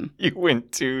the same. You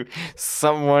went to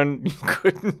someone you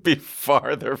couldn't be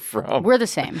farther from. We're the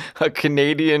same. A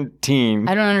Canadian teen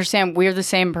I don't understand. We're the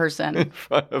same person in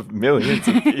front of millions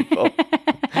of people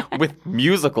with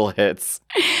musical hits.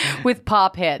 with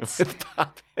pop hits.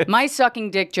 Pop hits. My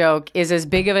sucking dick joke is as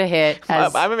big of a hit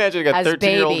as I'm imagining a as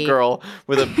 13-year-old Baby. girl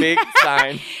with a big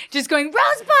sign. just going,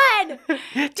 Rosebud, do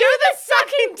the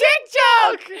sucking dick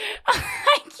joke.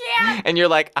 I can't. And you're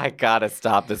like, I gotta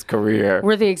stop this career.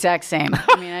 We're the exact same.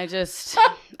 I mean,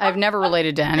 I've never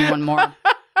related to anyone more.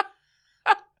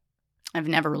 I've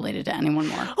never related to anyone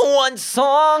more. One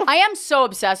song. I am so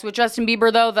obsessed with Justin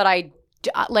Bieber, though, that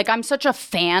I'm such a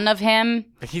fan of him.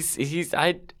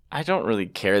 I don't really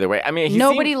care the way. I mean,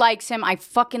 Nobody likes him. I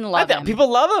fucking love him. People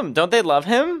love him. Don't they love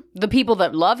him? The people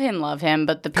that love him,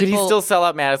 but the people... Could he still sell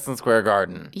out Madison Square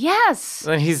Garden? Yes.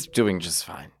 Then he's doing just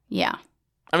fine. Yeah.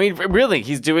 I mean, really,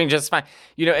 he's doing just fine.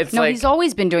 You know, it's No, like... he's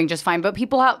always been doing just fine, but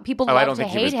people I love don't to think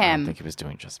hate I don't him. think he was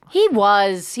doing just fine. He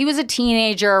was. He was a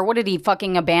teenager. What did he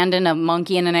fucking abandon a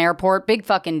monkey in an airport? Big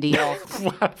fucking deal.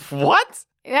 What?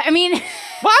 I mean,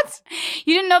 What?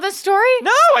 you didn't know this story?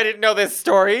 No, I didn't know this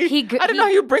story. I didn't know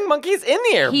you bring monkeys in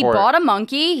the airport. He bought a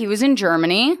monkey. He was in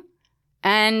Germany,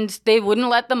 and they wouldn't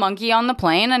let the monkey on the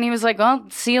plane. And he was like, "Well,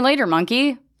 see you later,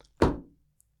 monkey."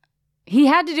 He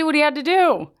had to do what he had to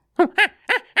do.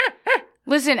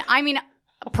 Listen, I mean,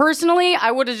 personally,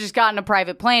 I would have just gotten a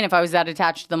private plane if I was that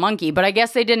attached to the monkey. But I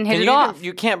guess they didn't hit it off.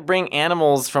 You can't bring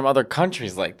animals from other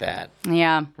countries like that,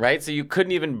 Yeah. right? So you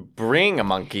couldn't even bring a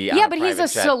monkey. Yeah, but he's a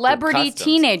celebrity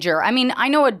teenager. I mean, I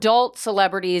know adult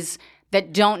celebrities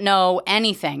that don't know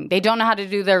anything. They don't know how to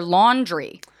do their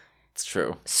laundry. It's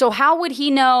true. So how would he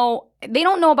know? They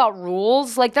don't know about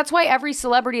rules. Like, that's why every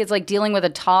celebrity is like dealing with a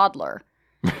toddler.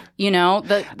 You know?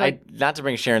 Not to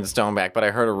bring Sharon Stone back, but I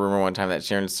heard a rumor one time that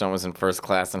Sharon Stone was in first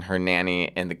class and her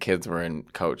nanny and the kids were in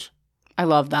coach. I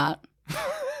love that.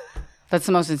 That's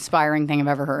the most inspiring thing I've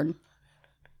ever heard.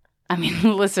 I mean,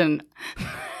 listen.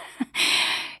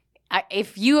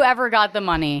 If you ever got the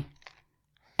money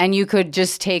and you could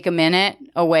just take a minute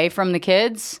away from the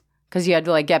kids because you had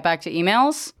to like get back to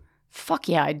emails, fuck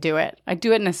yeah, I'd do it. I'd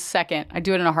do it in a second. I'd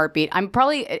do it in a heartbeat. I'm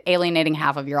probably alienating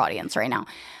half of your audience right now.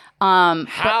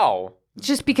 How?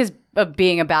 Just because of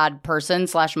being a bad person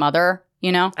 / mother,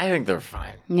 you know? I think they're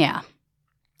fine. Yeah.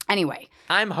 Anyway.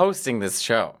 I'm hosting this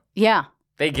show. Yeah.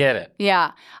 They get it.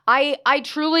 Yeah. I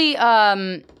truly,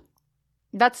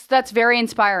 that's very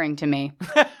inspiring to me.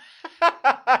 Is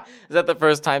that the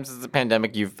first time since the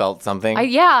pandemic you've felt something?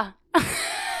 Yeah.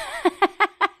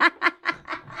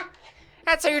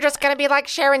 And so you're just gonna be like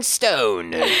Sharon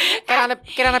Stone. Get on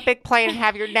a big plane and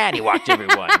have your nanny watch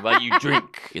everyone while you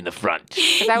drink in the front.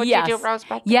 Is that what Yes. you do,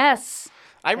 Rosebud? Yes.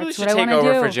 I really That's should what I take wanna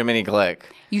over do. for Jiminy Glick.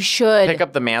 You should. Pick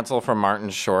up the mantle from Martin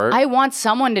Short. I want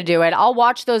someone to do it. I'll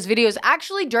watch those videos.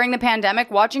 Actually, during the pandemic,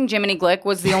 watching Jiminy Glick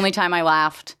was the only time I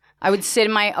laughed. I would sit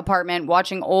in my apartment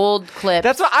watching old clips.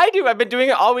 That's what I do. I've been doing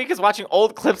it all week is watching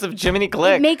old clips of Jiminy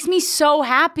Glick. It makes me so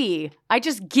happy. I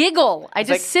just giggle. I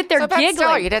just sit there So that's giggling.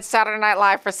 all. You did Saturday Night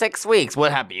Live for 6 weeks.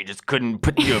 What happened? You just couldn't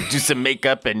do some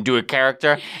makeup and do a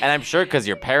character? And I'm sure because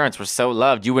your parents were so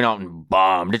loved, you went out and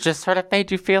bombed. It just sort of made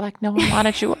you feel like no one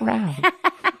wanted you around.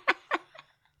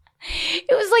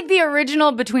 It was like the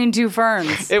original Between Two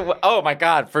Ferns. Oh my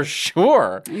God, for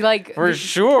sure. Like For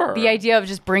sure. The idea of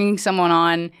just bringing someone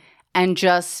on and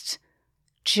just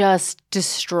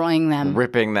destroying them.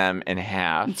 Ripping them in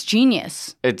half. It's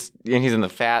genius. And he's in the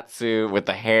fat suit with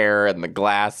the hair and the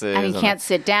glasses. And he can't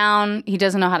sit down. He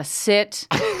doesn't know how to sit.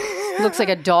 He looks like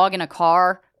a dog in a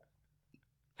car.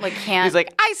 Like can't. He's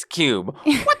like, Ice Cube,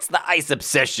 what's the ice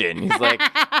obsession? He's like,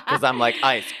 because I'm like,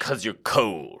 ice, because you're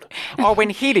cold. Or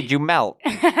when heated, you melt.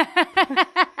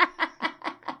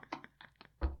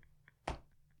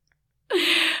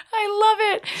 I love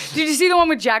it. Did you see the one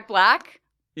with Jack Black?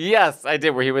 Yes, I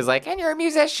did, where he was like, And you're a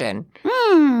musician.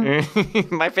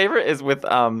 My favorite is with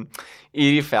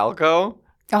Edie Falco.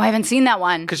 Oh, I haven't seen that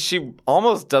one. Because she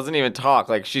almost doesn't even talk.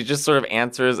 Like, she just sort of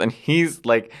answers, and he's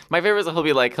like, my favorite is he'll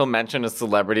be like, he'll mention a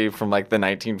celebrity from like the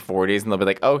 1940s, and they'll be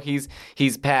like, oh, he's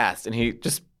passed. And he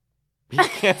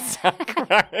can't stop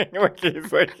crying.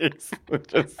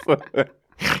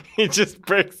 He just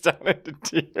breaks down into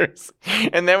tears.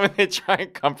 And then when they try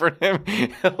and comfort him,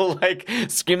 he'll like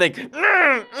scream like,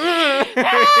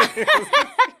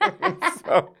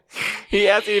 so he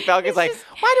asks Edie Falco, he's like,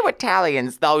 Why do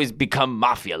Italians always become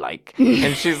mafia-like?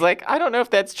 and she's like, I don't know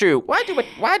if that's true. Why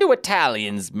do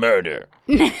Italians murder?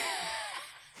 Let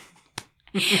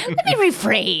me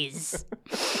rephrase.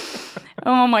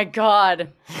 Oh my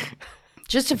God.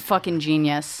 Just a fucking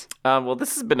genius. Well,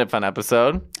 this has been a fun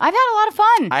episode. I've had a lot of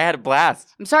fun. I had a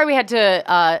blast. I'm sorry we had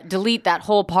to delete that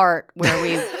whole part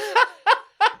where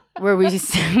where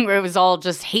it was all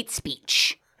just hate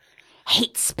speech.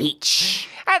 Hate speech.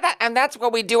 And that's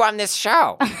what we do on this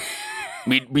show.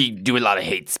 We do a lot of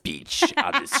hate speech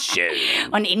on this show.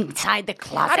 On Inside the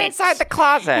Closet. Not inside the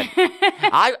closet.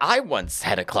 I once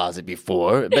had a closet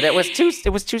before, but it was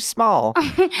too small.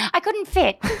 I couldn't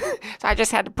fit. So I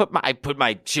just had to put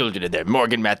my children in there,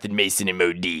 Morgan, Method, Mason, and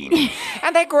Modine.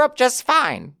 And they grew up just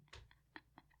fine.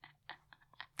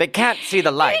 They can't see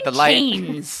the light. The light.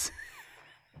 Chains.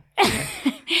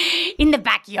 In the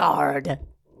backyard.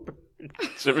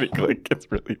 Jiminy Glick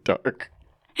gets really dark.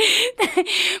 My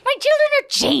children are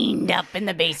chained up in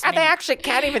the basement. And they actually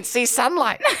can't even see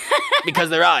sunlight. Because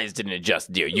their eyes didn't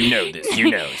adjust, dear. You know this.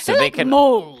 You know. So They're they like can.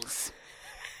 moles.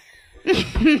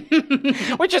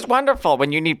 Which is wonderful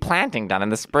when you need planting done in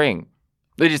the spring.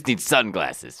 They just need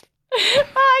sunglasses.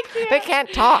 I can't. They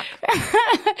can't talk.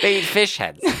 They eat fish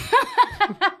heads.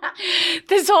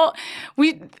 This whole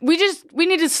we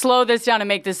need to slow this down and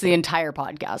make this the entire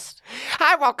podcast.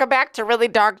 Hi, welcome back to Really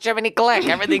Dark Jiminy Glick.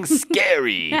 Everything's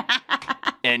scary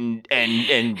and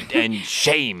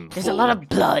shameful. There's a lot of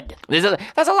blood. There's a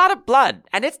lot of blood,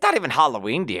 and it's not even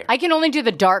Halloween, dear. I can only do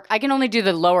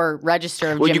the lower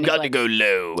register of Well, you Jiminy got Glick. to go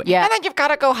low. Yeah. And then you've got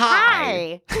to go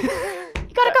high.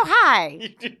 You gotta go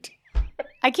high.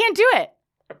 I can't do it.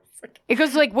 It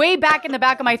goes like way back in the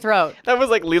back of my throat. That was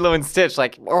like Lilo and Stitch.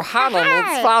 Like, Or Hannah and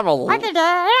Fannel. I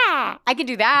can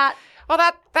do that. Well,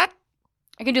 that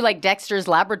I can do like Dexter's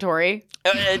Laboratory.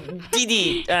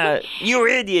 Didi, you're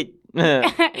an idiot.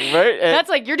 Right? That's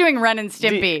like you're doing Ren and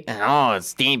Stimpy. Oh,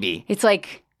 Stimpy. It's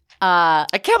like, I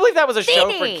can't believe that was a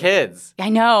show for Didi. kids. I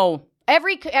know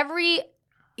every.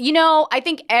 I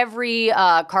think every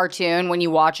cartoon when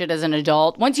you watch it as an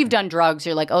adult, once you've done drugs,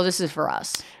 you're like, oh, this is for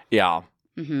us. Yeah.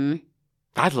 Mm-hmm.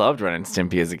 I loved Ren and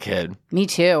Stimpy as a kid. Me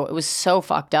too. It was so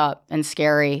fucked up and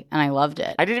scary, and I loved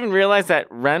it. I didn't even realize that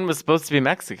Ren was supposed to be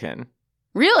Mexican.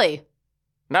 Really?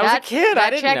 And I was a kid. That I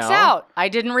didn't checks know. out. I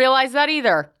didn't realize that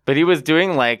either. But he was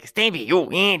doing like, Stimpy, you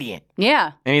idiot.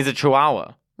 Yeah. And he's a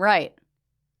Chihuahua. Right.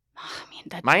 Oh, man,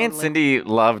 that My Aunt totally- Cindy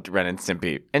loved Ren and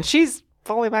Stimpy, and she's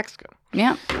fully Mexican.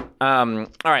 Yeah. All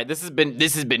right, this has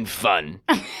been fun.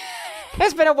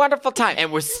 it's been a wonderful time.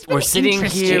 And we're sitting here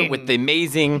Interesting. with the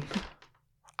amazing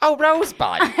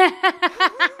Rosebud.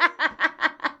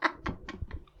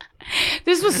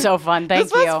 This was so fun. Thank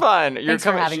This you. was fun. You're Thanks for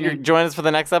coming. having You me. join us for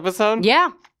the next episode? Yeah,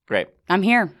 Great. I'm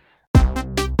here.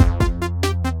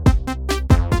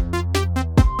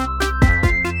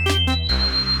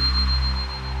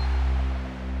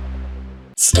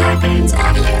 Starburns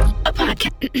Audio,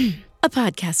 a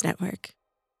podcast network.